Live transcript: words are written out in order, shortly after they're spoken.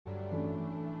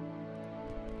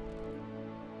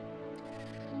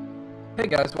Hey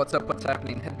guys, what's up? What's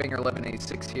happening?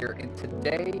 Headbanger1186 here, and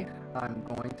today I'm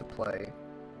going to play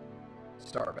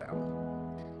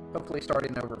Starbound. Hopefully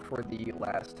starting over for the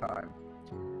last time.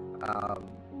 I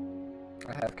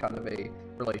have kind of a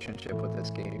relationship with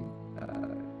this game.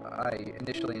 I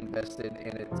initially invested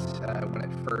in it when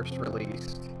it first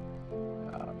released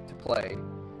to play.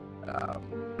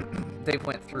 They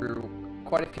went through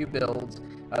quite a few builds.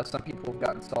 Some people have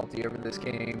gotten salty over this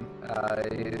game.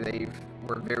 They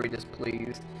were very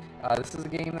displeased. This is a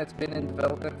game that's been in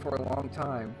development for a long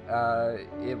time.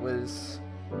 It was,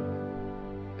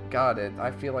 God,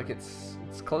 I feel like it's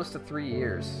close to 3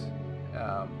 years.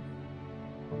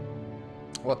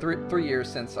 Well, three years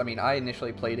since. I mean, I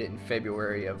initially played it in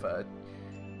February of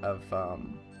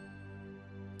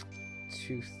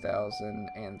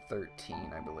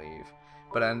 2013, I believe.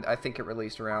 But I think it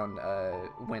released around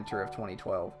winter of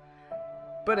 2012.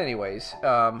 But anyways,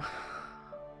 I'm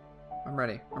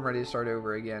ready. I'm ready to start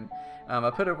over again. I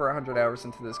put over 100 hours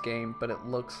into this game, but it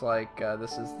looks like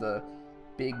this is the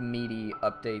big meaty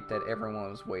update that everyone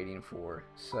was waiting for.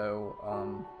 So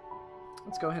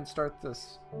let's go ahead and start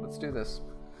this. Let's do this.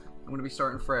 I'm going to be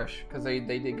starting fresh, because they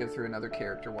did go through another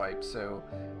character wipe. So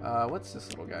what's this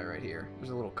little guy right here? There's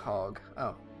a little cog.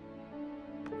 Oh.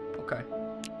 Okay.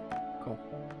 Cool.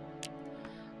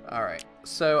 Alright,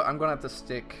 so I'm going to have to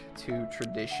stick to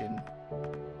tradition.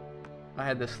 I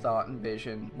had this thought and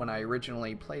vision when I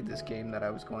originally played this game that I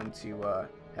was going to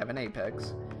have an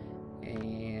Apex.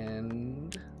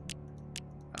 And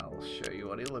I'll show you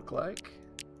what he looked like.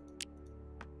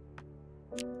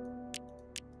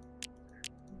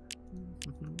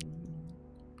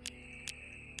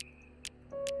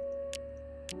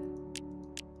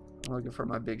 I'm looking for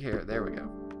my big hair. There we go.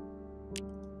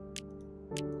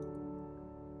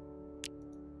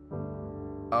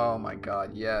 Oh my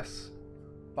god, yes.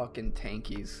 Fucking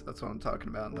tankies. That's what I'm talking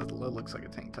about. That looks like a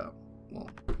tank top. Well,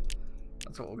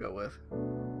 that's what we'll go with.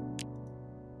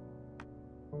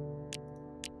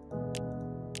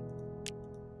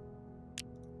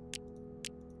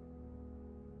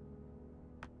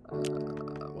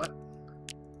 What?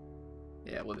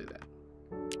 Yeah, we'll do that.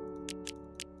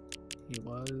 He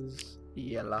was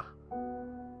yellow. I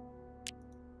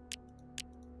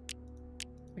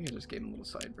think I just gave him little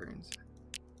sideburns.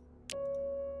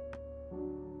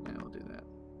 Yeah, we'll do that.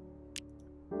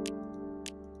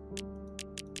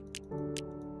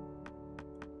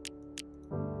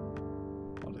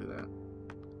 I'll do that.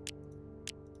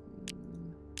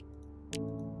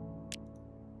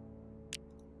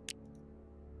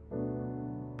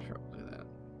 Sure, I'll do that.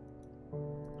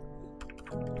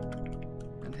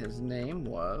 And his name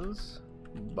was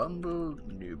Bumble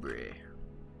Newbury.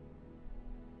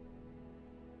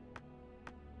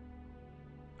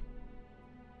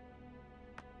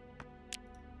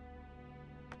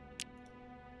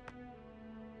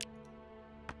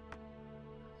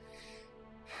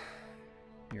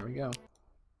 Here we go.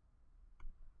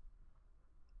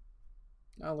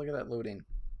 Oh, look at that loading.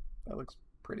 That looks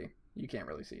pretty. You can't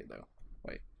really see it though.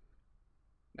 Wait.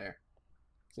 There.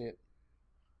 See it?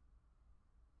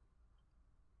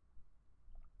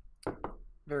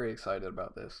 Very excited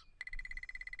about this.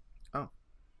 Oh.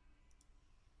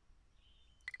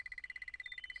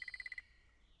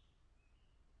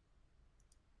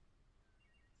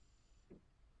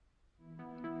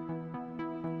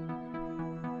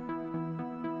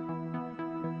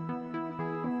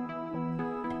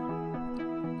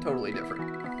 Totally different.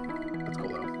 That's cool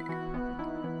though.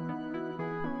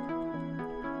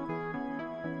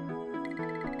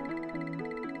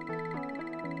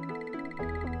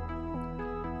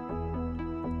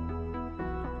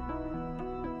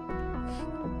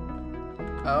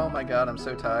 Oh my god, I'm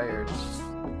so tired.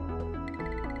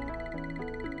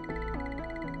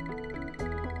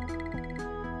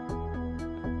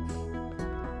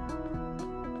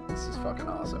 This is fucking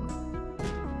awesome.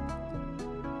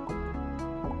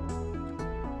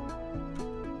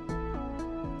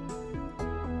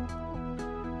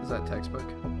 Is that textbook?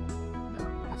 No,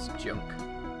 it's junk.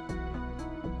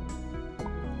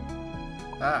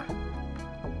 Ah!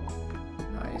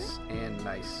 Nice and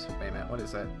nice. Wait a minute, what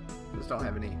is that? Those don't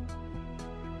have any.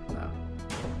 No.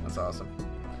 That's awesome.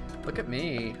 Look at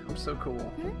me. I'm so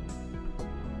cool.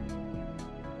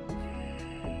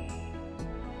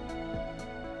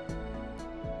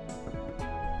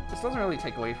 This doesn't really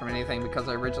take away from anything because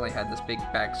I originally had this big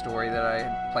backstory that I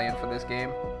had planned for this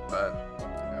game. But,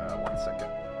 1 second.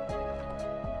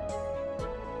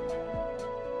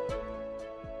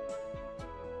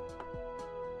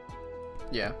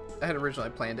 Yeah, I had originally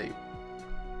planned a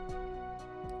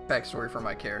backstory for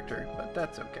my character, but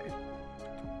that's okay.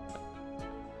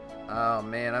 Oh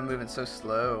man, I'm moving so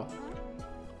slow.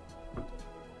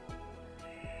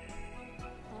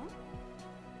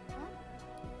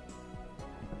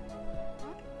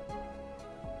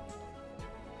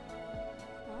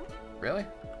 Really?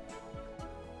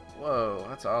 Whoa,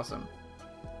 that's awesome.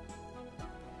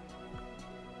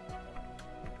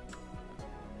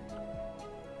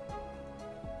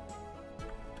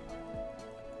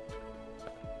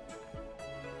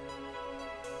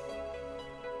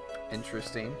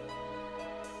 Interesting.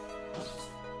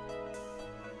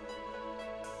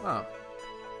 Oh.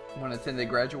 I want to attend the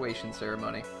graduation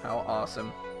ceremony. How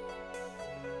awesome.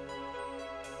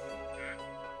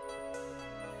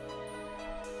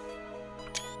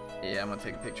 Yeah, I'm gonna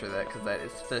take a picture of that because that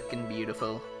is fucking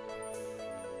beautiful.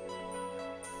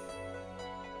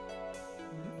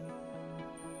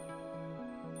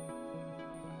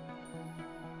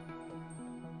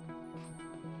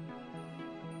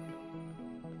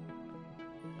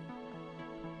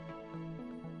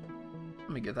 Let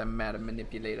me get that matter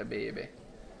manipulator, baby.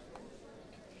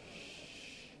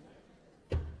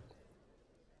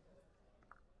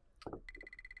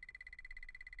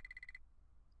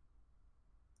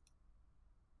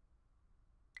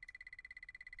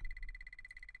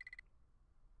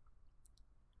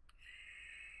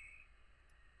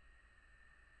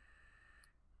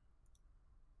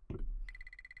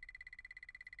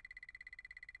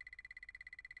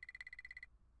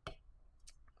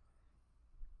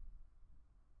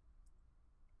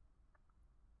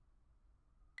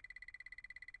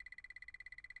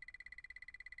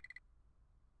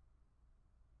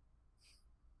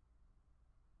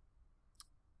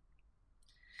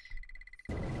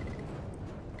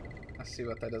 I see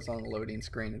what that is on the loading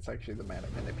screen. It's actually the matter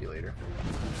manipulator.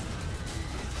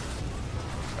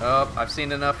 Oh, I've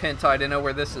seen enough hentai to know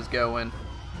where this is going.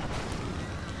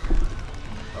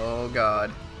 Oh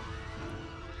god.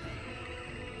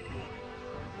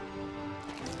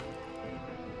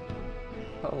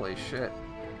 Holy shit.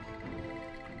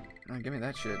 Oh, give me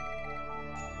that shit.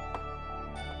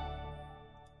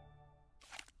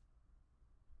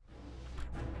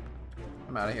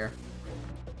 I'm out of here.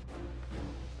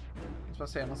 I was about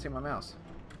to say, I don't see my mouse.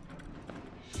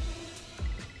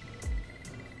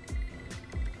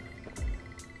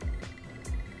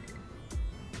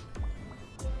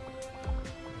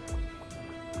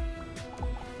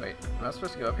 Wait, am I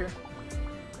supposed to go up here?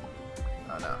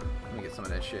 Oh no, let me get some of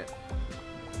that shit.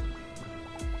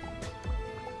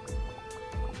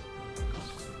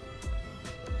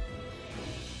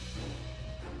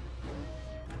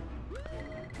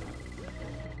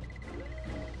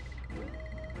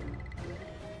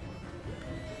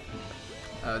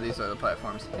 Oh, these are the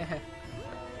platforms.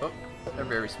 Oh, they're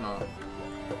very small.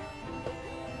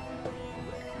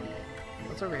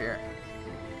 What's over here?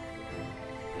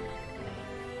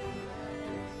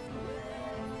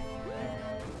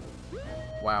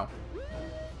 Wow.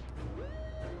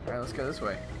 Alright, let's go this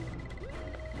way.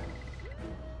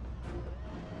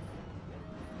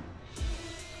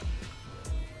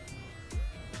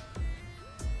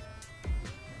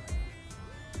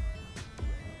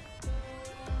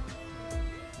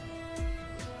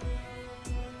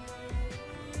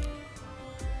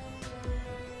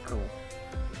 Cool.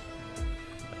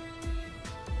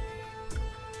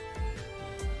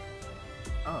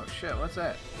 Oh shit, what's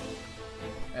that?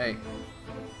 Hey.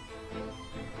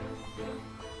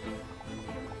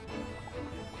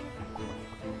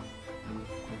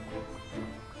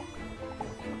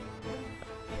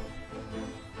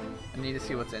 I need to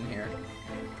see what's in here.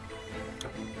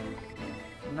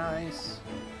 Nice.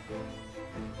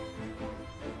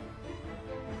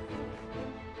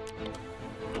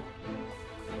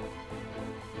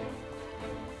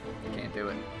 Can't do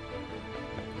it.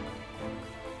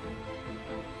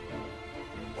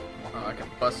 Oh, I can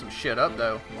bust some shit up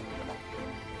though.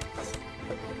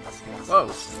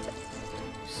 Whoa.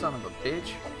 Son of a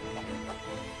bitch.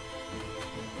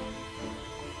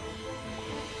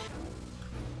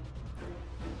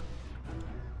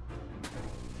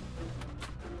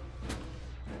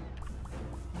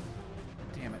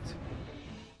 Damn it.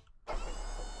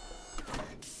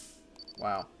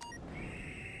 Wow.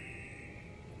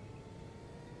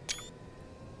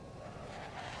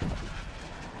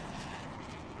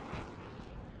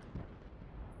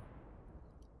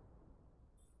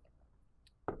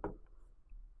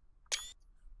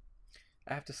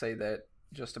 I have to say that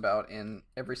just about in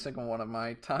every single one of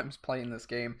my times playing this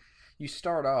game, you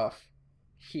start off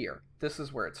here. This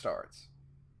is where it starts.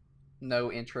 No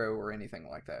intro or anything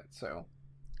like that, so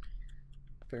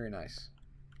very nice.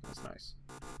 That's nice.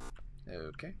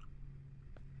 Okay.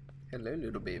 Hello,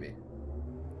 little baby.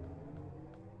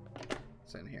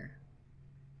 What's in here?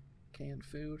 Canned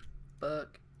food.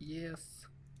 Fuck yes.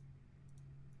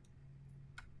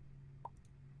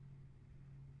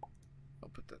 I'll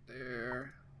put that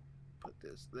there. Put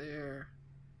this there.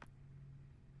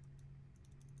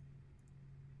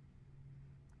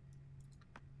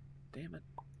 Damn it.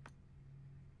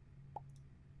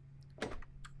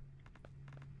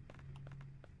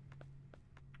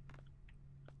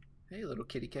 Hey, little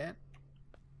kitty cat.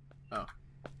 Oh.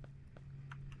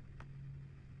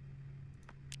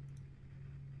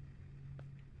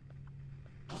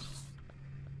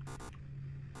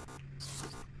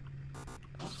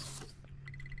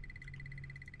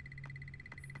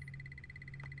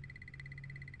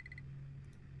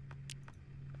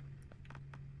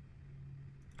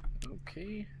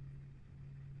 Okay.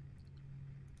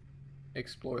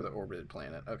 Explore the orbited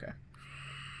planet. Okay.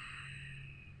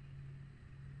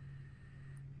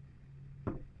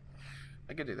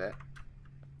 I could do that.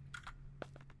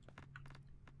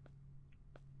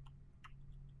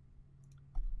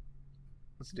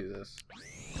 Let's do this.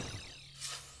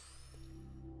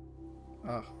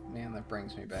 Oh, man, that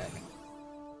brings me back.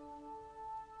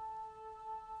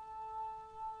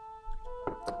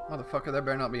 Motherfucker, there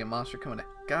better not be a monster coming to...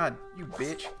 God, you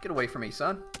bitch. Get away from me,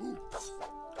 son.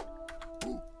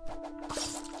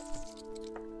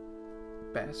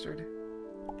 Bastard.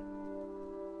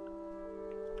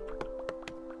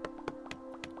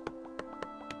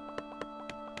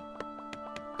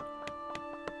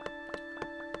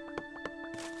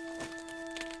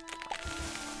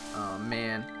 Oh,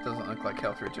 man. Doesn't look like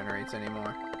health regenerates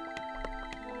anymore.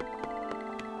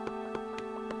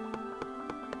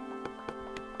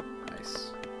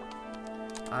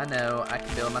 I know, I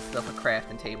can build myself a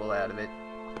crafting table out of it.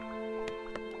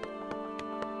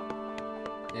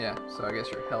 Yeah, so I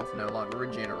guess your health no longer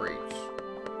regenerates.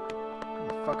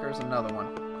 Motherfucker's another one.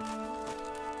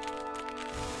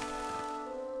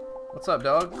 What's up,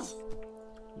 dog?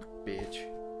 You bitch.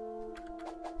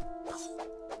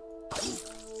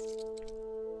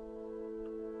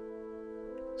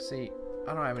 See,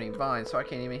 I don't have any vines, so I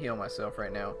can't even heal myself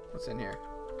right now. What's in here?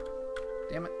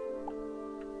 Damn it.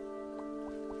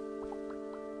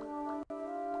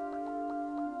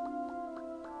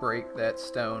 Break that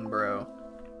stone, bro.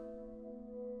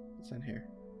 What's in here?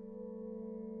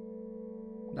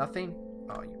 Nothing?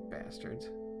 Oh, you bastards.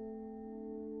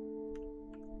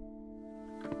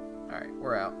 Alright,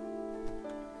 we're out.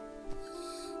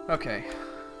 Okay.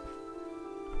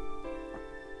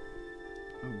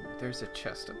 Ooh, there's a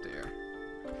chest up there.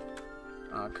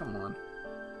 Oh, come on.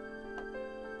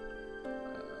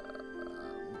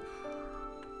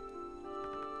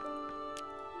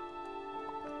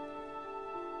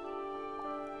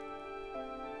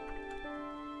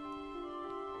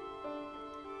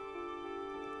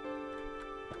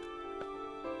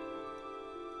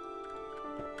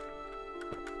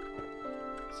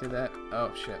 See that?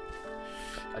 Oh, shit.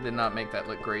 I did not make that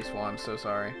look graceful. I'm so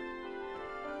sorry.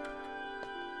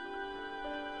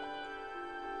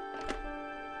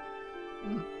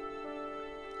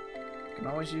 Can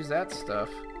always use that stuff.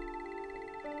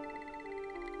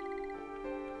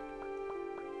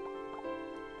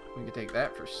 We could take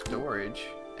that for storage.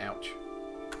 Ouch.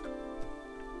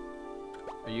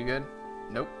 Are you good?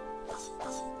 Nope.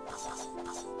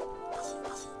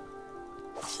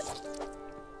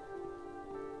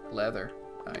 Leather.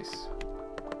 Nice.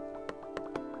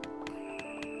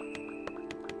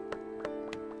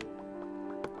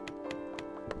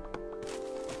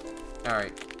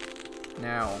 Alright.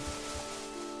 Now,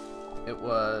 it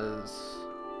was...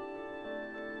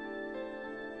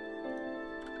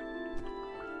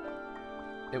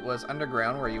 It was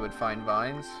underground where you would find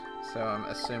vines, so I'm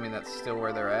assuming that's still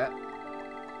where they're at.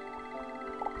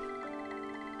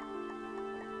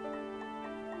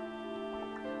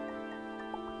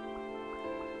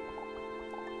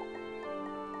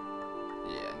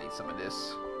 Yeah, I need some of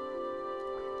this.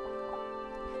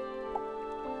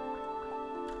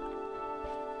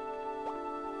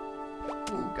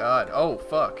 Oh god. Oh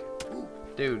fuck.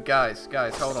 Dude, guys,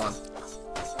 hold on.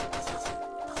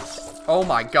 Oh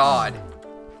my god.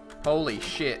 Holy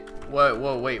shit.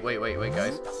 Whoa, wait,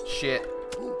 guys. Shit.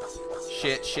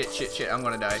 Shit. I'm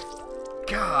gonna die.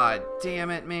 God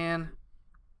damn it, man.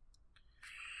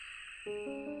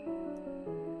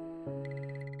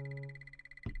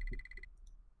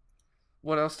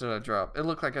 What else did I drop? It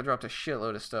looked like I dropped a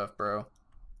shitload of stuff, bro.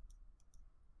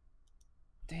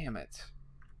 Damn it.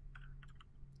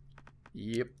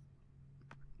 Yep.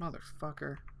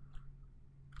 Motherfucker.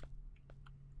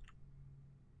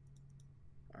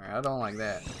 Alright, I don't like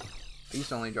that. I used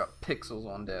to only drop pixels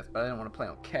on death, but I didn't want to play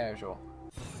on casual.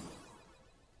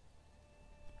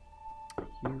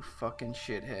 You fucking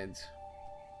shitheads.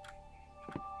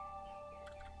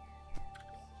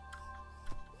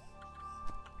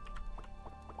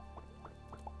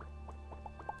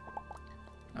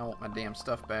 I want my damn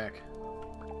stuff back.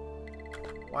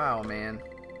 Wow, man.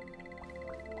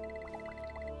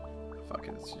 Fuck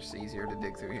it, it's just easier to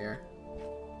dig through here.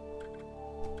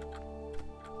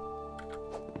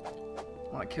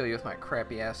 I want to kill you with my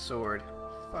crappy ass sword.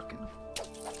 Fucking. Give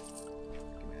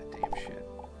me that damn shit.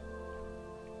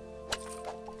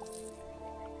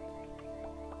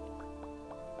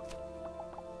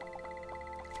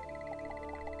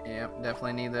 Yep,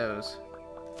 definitely need those.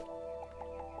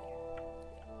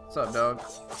 What's up, dog?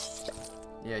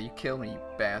 Yeah, you killed me, you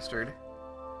bastard.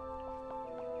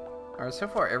 Alright, so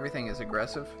far everything is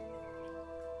aggressive.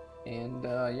 And,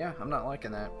 yeah, I'm not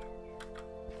liking that.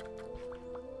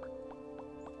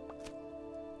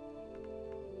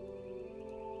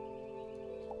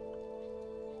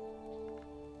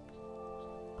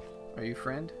 Are you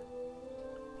friend?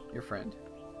 You're friend.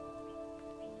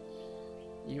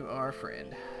 You are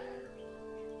friend.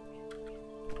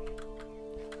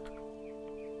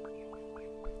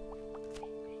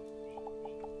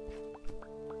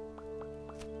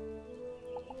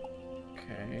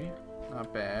 Okay,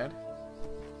 not bad.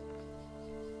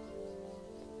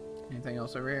 Anything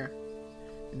else over here?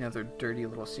 Any other dirty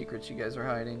little secrets you guys are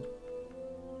hiding?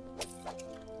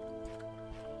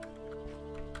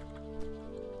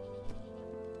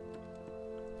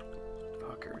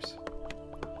 Fuckers.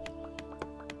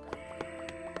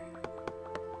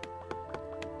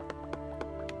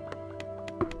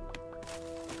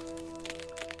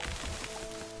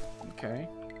 Okay.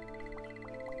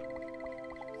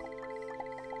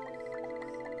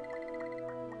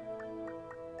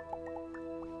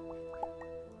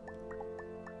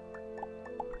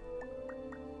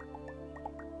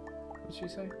 What did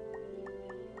she say?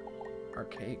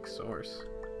 Archaic source.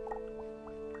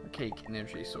 Archaic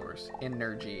energy source.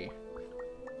 Energy.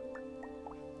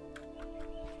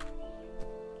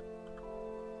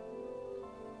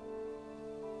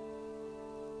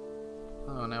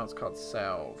 Oh, now it's called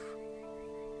salve.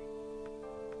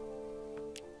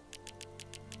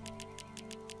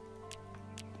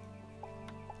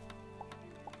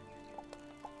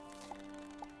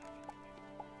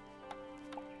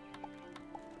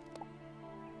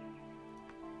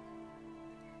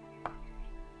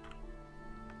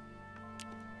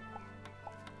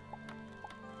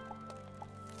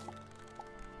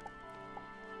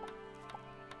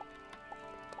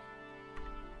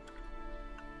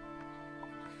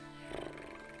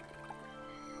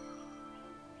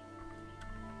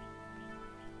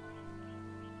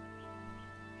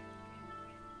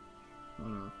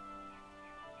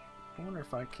 I wonder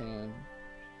if I can.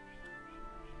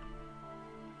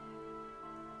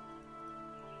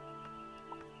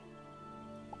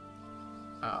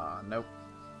 Nope.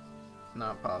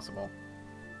 Not possible.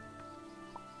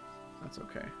 That's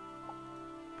okay.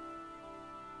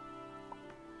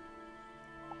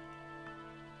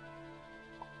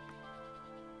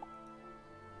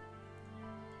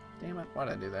 Damn it, why'd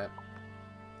I do that?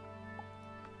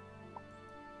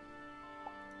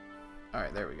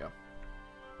 Alright, there we go.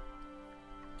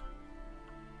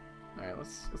 Alright,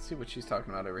 let's see what she's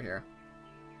talking about over here.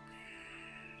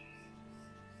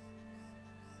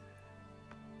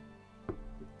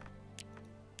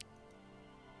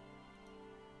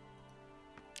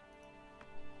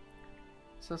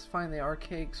 It says find the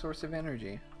archaic source of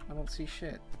energy. I don't see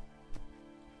shit.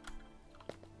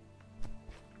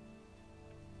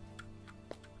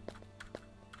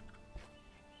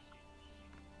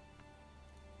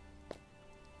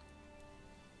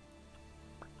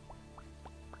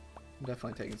 I'm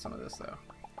definitely taking some of this though.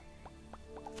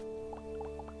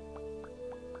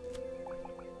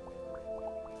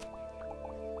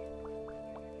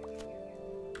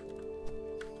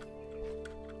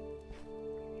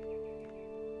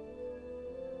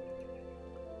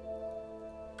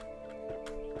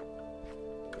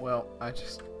 Well,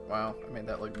 wow, I made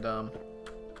that look dumb.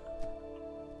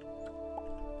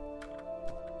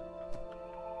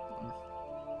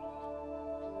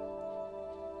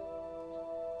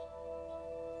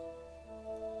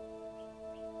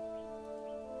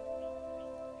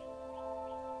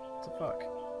 What the fuck?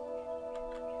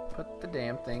 Put the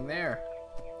damn thing there.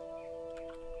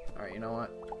 Alright, you know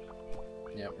what?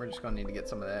 Yeah, we're just gonna need to get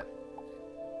some of that.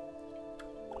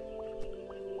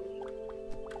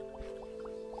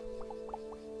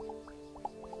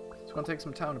 It's gonna take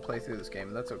some time to play through this game,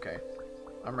 and that's okay.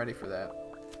 I'm ready for that.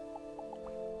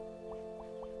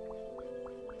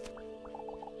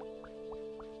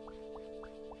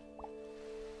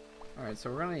 Alright,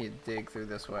 so we're gonna need to dig through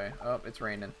this way. Oh, it's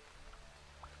raining.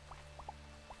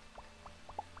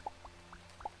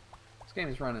 This game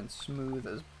is running smooth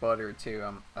as butter too,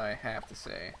 I have to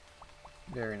say.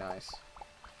 Very nice.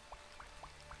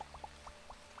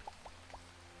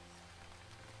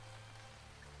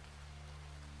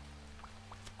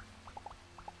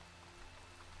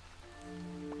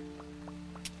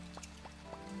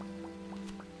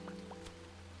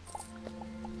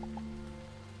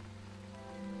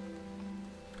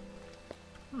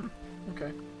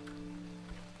 Okay.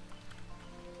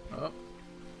 Oh.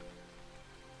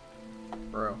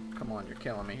 Bro, come on, you're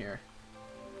killing me here.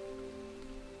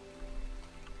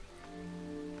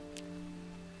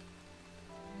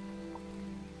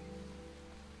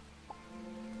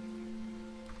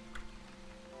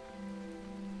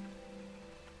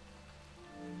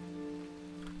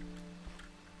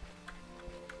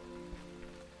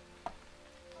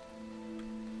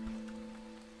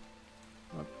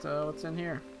 What's in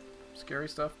here? Scary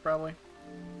stuff, probably?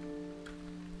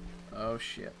 Oh,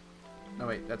 shit. No,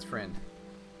 wait, that's friend.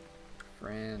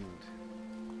 Friend.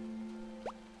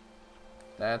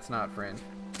 That's not friend.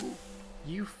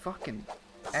 You fucking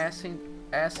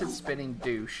acid-spitting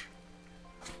douche.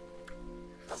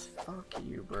 Fuck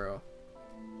you, bro.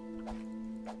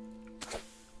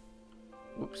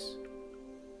 Whoops.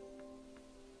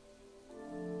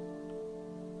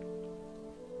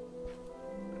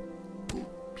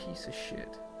 Piece of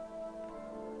shit.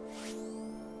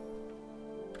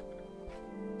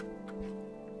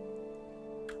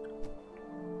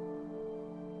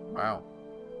 Wow.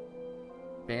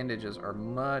 Bandages are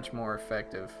much more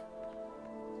effective.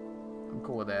 I'm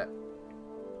cool with that.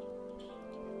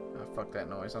 Oh, fuck that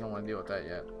noise. I don't want to deal with that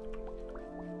yet.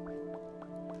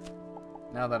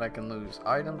 Now that I can lose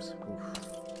items, oof,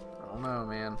 I don't know,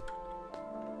 man.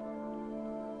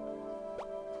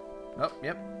 Oh,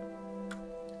 yep.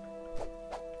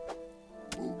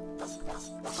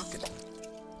 Fucking.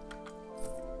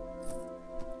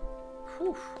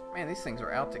 Whew. Man, these things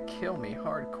are out to kill me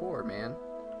hardcore, man.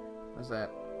 What's that?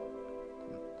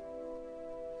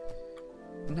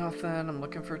 Nothing. I'm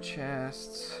looking for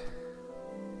chests.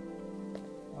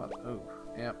 What? Oh,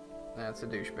 yep. That's a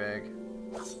douchebag.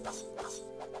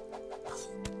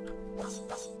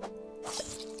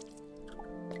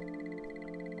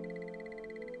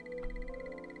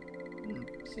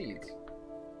 Seeds.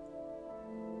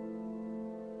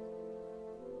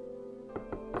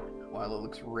 Wow, it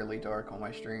looks really dark on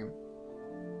my stream.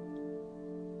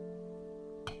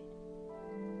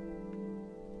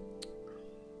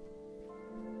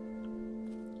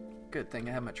 Good thing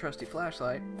I have my trusty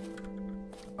flashlight.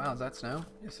 Wow, is that snow?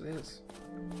 Yes, it is.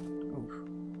 Oof.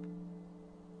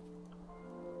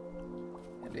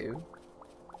 Hello.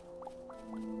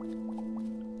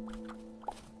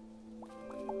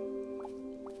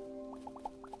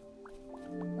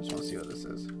 I just want to see what this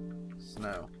is.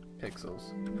 Snow.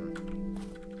 Pixels.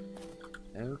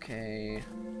 Okay.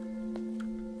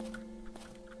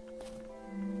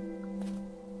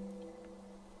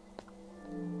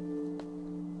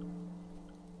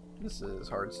 This is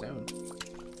hard stone.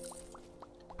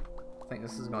 I think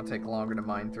this is going to take longer to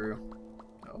mine through.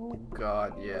 Oh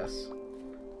god, yes.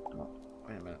 Oh,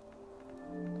 wait a minute.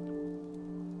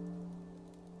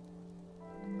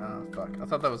 Oh, fuck. I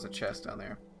thought that was a chest down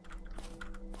there.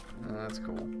 That's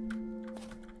cool.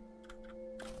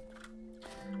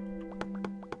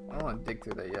 I don't want to dig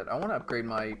through that yet. I want to upgrade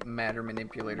my matter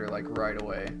manipulator like right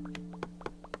away.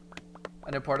 I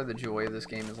know part of the joy of this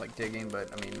game is like digging,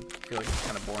 but I mean, I feel like it's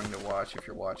kind of boring to watch if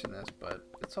you're watching this, but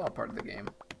it's all part of the game.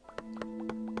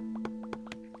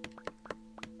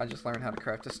 I just learned how to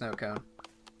craft a snow cone.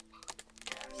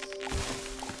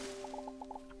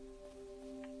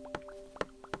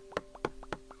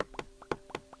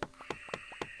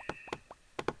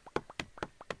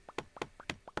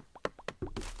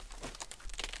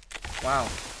 Wow,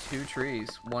 2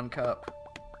 trees, 1 cup.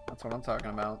 That's what I'm talking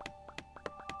about.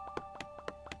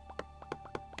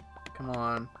 Come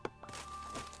on.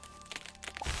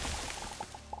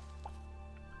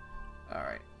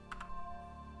 Alright.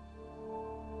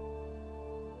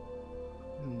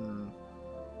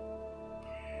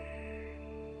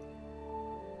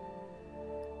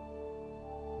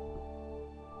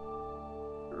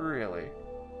 Really?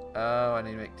 Oh, I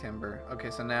need to make timber. Okay,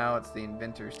 so now it's the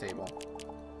inventor's table.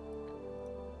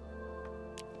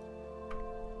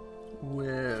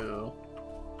 Well,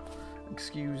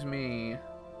 excuse me.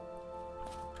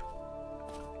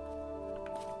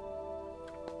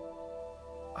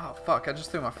 Oh, fuck, I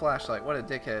just threw my flashlight. What a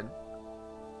dickhead.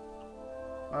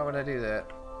 Why would I do that?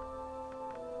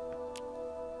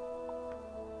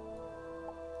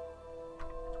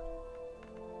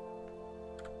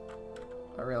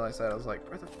 I realized that. I was like,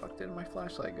 where the fuck did my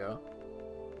flashlight go?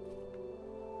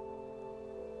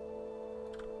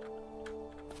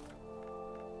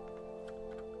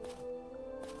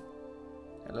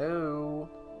 Hello?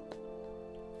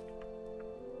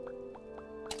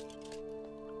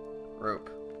 Rope.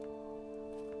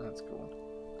 That's cool.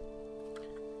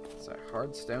 It's a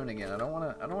hard stone again. I don't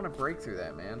wanna break through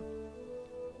that, man.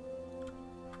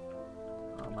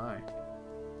 Oh my.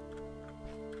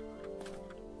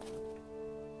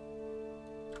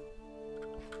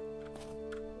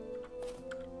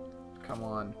 Come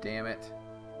on, damn it.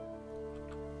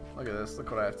 Look at this.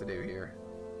 Look what I have to do here.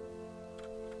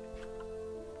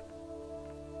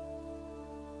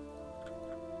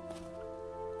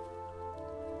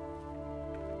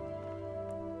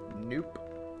 Nope.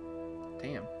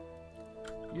 Damn.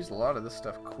 Use a lot of this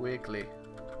stuff quickly.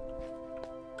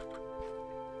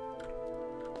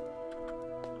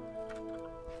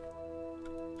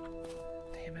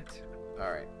 Damn it.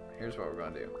 Alright, here's what we're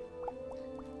going to do.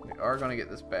 We are going to get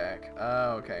this back.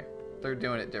 Oh, okay. They're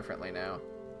doing it differently now.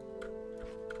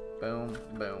 Boom,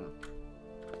 boom.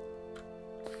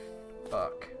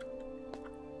 Fuck.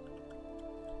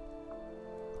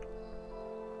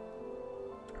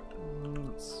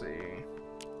 Let's see.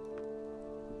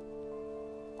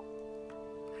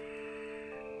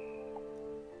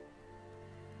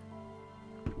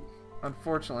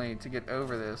 Unfortunately, to get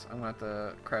over this, I'm going to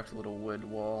have to craft a little wood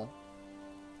wall.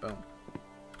 Boom.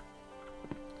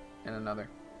 And another.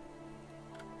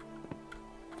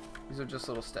 These are just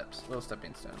little steps, little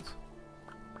stepping stones.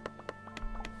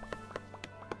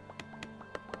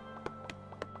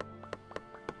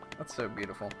 That's so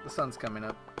beautiful. The sun's coming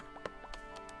up.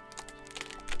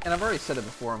 And I've already said it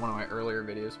before in one of my earlier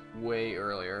videos, way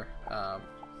earlier.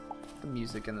 The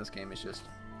music in this game is just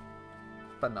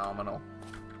phenomenal.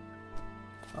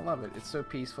 I love it. It's so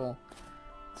peaceful.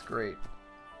 It's great.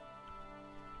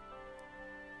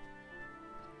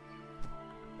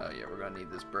 Oh yeah, we're gonna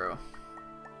need this, bro.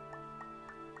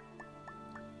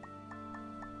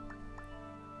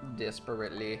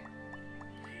 Desperately.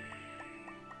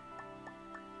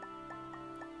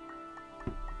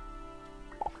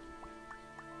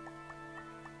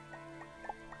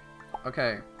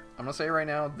 Okay, I'm gonna say right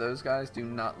now, those guys do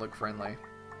not look friendly.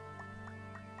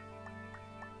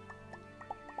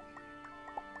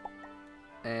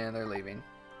 And they're leaving.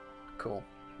 Cool.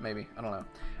 Maybe. I don't know.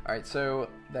 Alright, so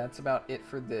that's about it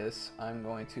for this. I'm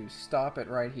going to stop it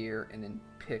right here and then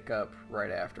pick up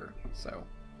right after. So,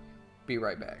 be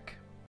right back.